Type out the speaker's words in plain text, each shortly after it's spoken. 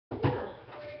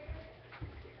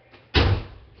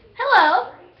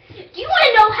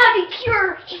how to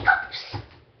cure hiccups.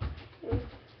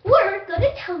 We're going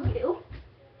to tell you.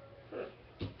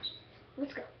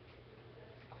 Let's go.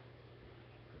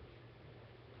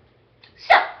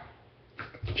 So,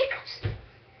 hiccups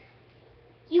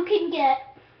you can get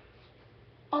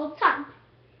all the time.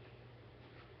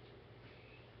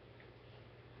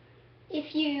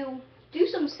 If you do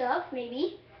some stuff,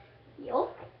 maybe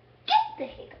you'll get the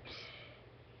hiccups.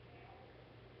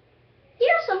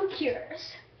 Here are some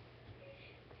cures.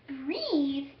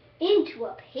 Breathe into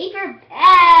a paper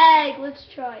bag. Let's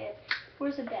try it.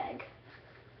 Where's the bag?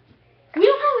 We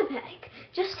don't have a bag.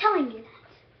 Just telling you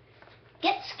that.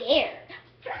 Get scared.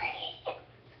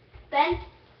 Then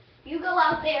you go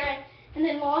out there and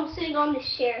then while I'm sitting on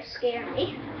this chair, scare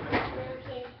me.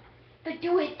 But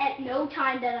do it at no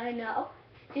time that I know.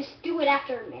 Just do it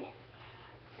after a minute.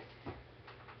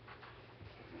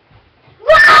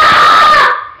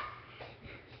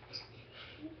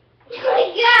 Oh my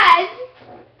God!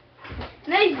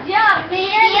 Nice job,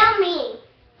 man! Yummy!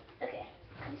 Okay.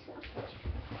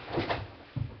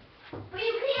 But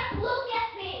you can't look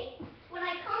at me when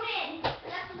I come in. You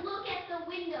have to look at the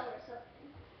window or something.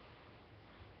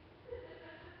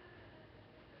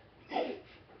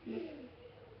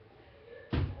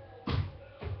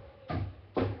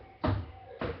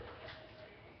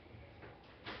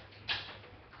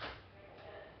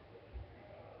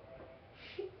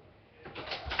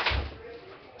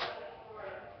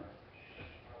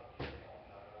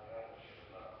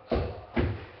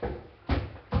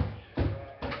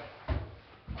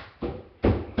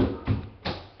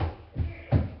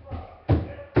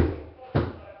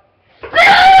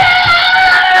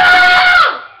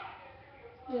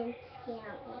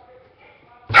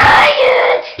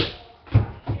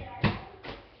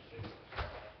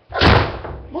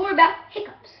 More about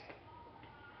hiccups.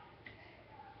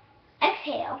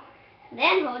 Exhale,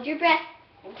 then hold your breath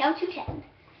and count to 10. I'm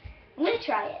going to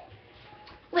try it.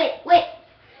 Wait.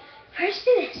 First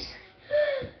do this.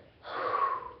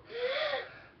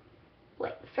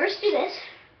 First do this.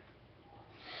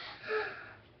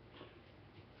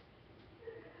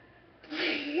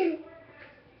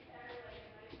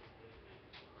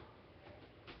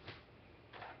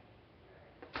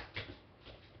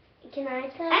 Can I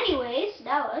tell? Anyways,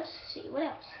 now let's see what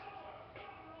else.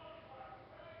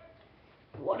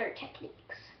 Water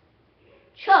techniques.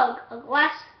 Chug a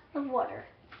glass of water.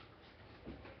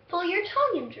 Pull your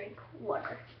tongue and drink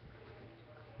water.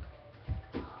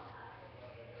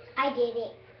 I did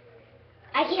it.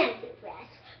 I can't do that.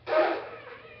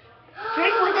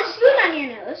 Drink with a spoon on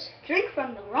your nose. Drink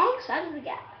from the wrong side of the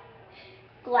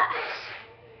glass.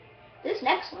 This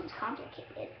next one's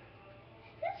complicated.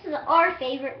 This is our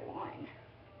favorite one.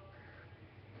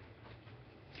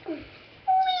 We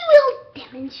will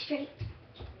demonstrate.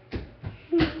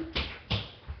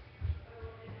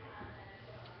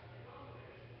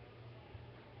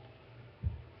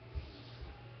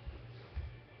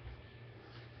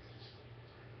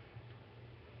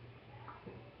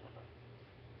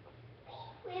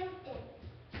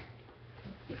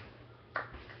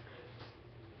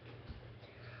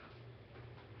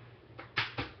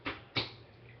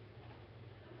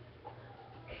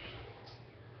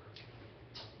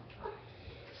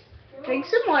 Drink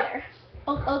some water.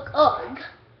 Ugh.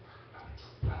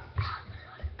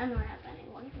 I don't have any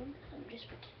water. I'm just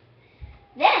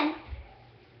pretending.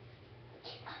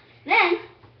 Then,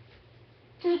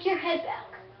 tilt your head back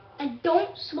and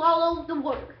don't swallow the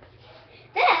water.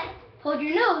 Then, hold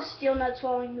your nose, still not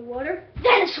swallowing the water.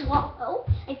 Then swallow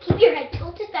and keep your head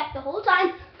tilted back the whole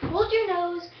time. Hold your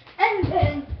nose and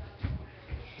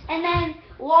then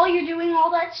while you're doing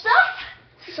all that stuff,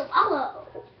 swallow.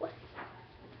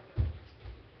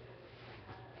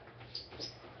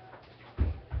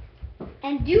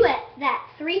 And do it that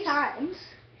 3 times.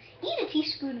 Eat a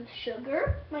teaspoon of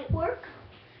sugar, might work.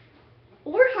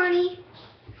 Or honey,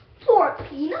 or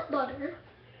peanut butter.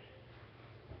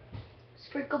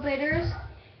 Sprinkle bitters,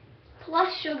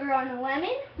 plus sugar on a lemon,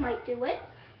 might do it.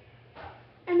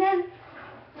 And then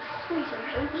squeeze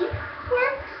some baby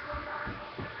works.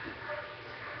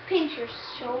 Pinch your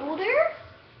shoulder.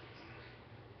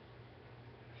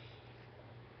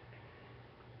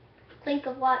 Think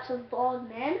of lots of bald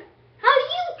men. How do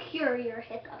you cure your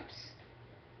hiccups?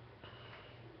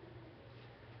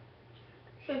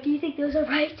 So do you think those are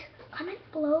right? Comment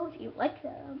below if you like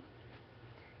them.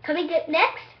 Coming up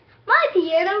next, my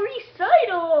piano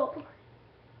recital.